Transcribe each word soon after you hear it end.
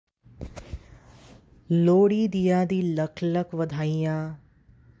Lodi diya di lak lak vadhaiyan.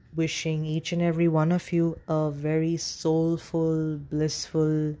 Wishing each and every one of you a very soulful,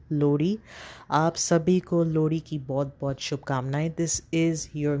 blissful Lodi. आप सभी को लोडी की बहुत बहुत शुभकामनाएं. This is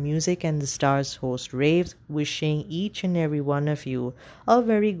your Music and the Stars host Raves, wishing each and every one of you a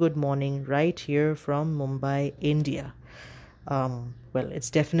very good morning right here from Mumbai, India. Well, it's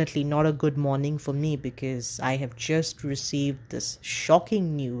definitely not a good morning for me because I have just received this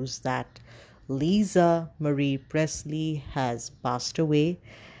shocking news that Lisa Marie Presley has passed away.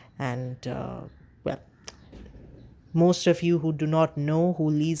 And, well, most of you who do not know who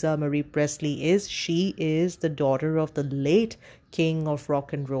Lisa Marie Presley is, she is the daughter of the late king of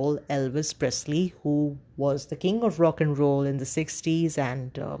rock and roll, Elvis Presley, who was the king of rock and roll in the 60s.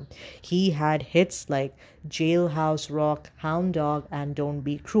 And he had hits like Jailhouse Rock, Hound Dog, and Don't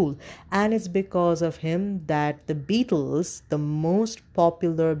Be Cruel. And it's because of him that the Beatles, the most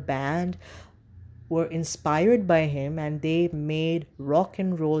popular band, were inspired by him, and they made rock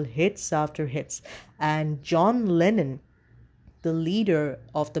and roll hits after hits. And John Lennon, the leader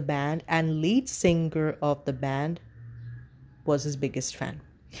of the band and lead singer of the band, was his biggest fan.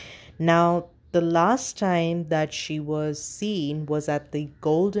 Now, the last time that she was seen was at the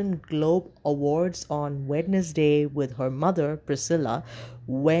Golden Globe Awards on Wednesday with her mother, Priscilla,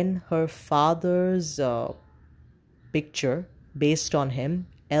 when her father's picture based on him,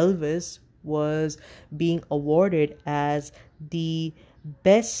 Elvis, was being awarded as the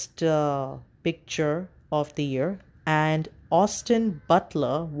best picture of the year, and Austin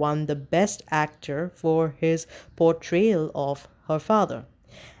Butler won the best actor for his portrayal of her father.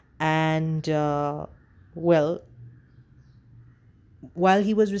 And well, while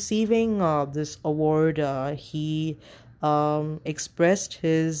he was receiving this award, he expressed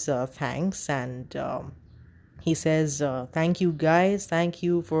his thanks, and he says, thank you guys. Thank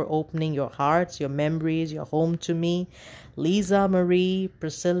you for opening your hearts, your memories, your home to me. Lisa Marie,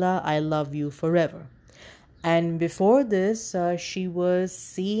 Priscilla, I love you forever. And before this, she was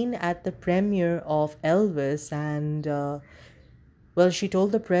seen at the premiere of Elvis. And, well, she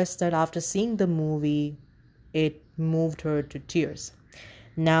told the press that after seeing the movie, it moved her to tears.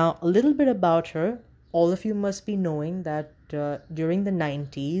 Now, a little bit about her. All of you must be knowing that during the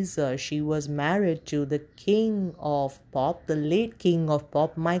 90s, she was married to the king of pop, the late king of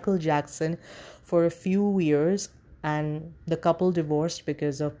pop, Michael Jackson, for a few years. And the couple divorced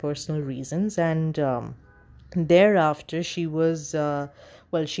because of personal reasons. And thereafter, she was,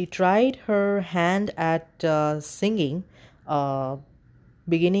 well, she tried her hand at singing.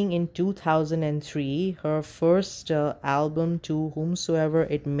 Beginning in 2003, her first album, To Whomsoever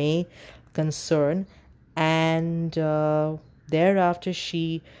It May Concern, and thereafter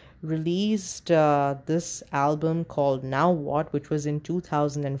she released this album called Now What, which was in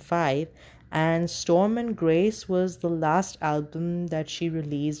 2005, and Storm and Grace was the last album that she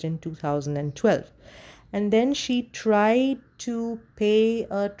released in 2012. And then she tried to pay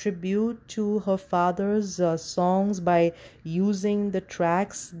a tribute to her father's songs by using the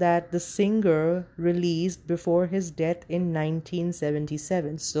tracks that the singer released before his death in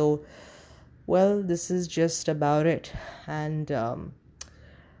 1977. So, well, this is just about it. And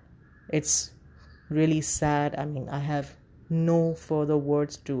it's really sad. I mean, I have no further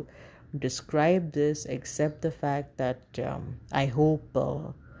words to describe this except the fact that I hope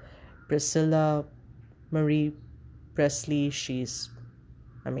Priscilla Marie Presley, she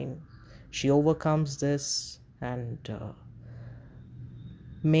overcomes this, and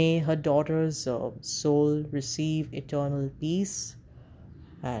may her daughter's soul receive eternal peace.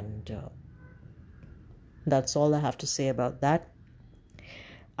 And that's all I have to say about that.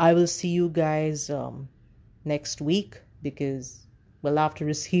 I will see you guys next week because, well, after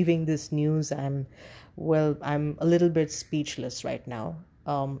receiving this news, I'm a little bit speechless right now.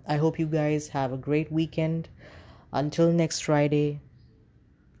 I hope you guys have a great weekend. Until next Friday,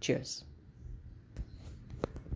 cheers.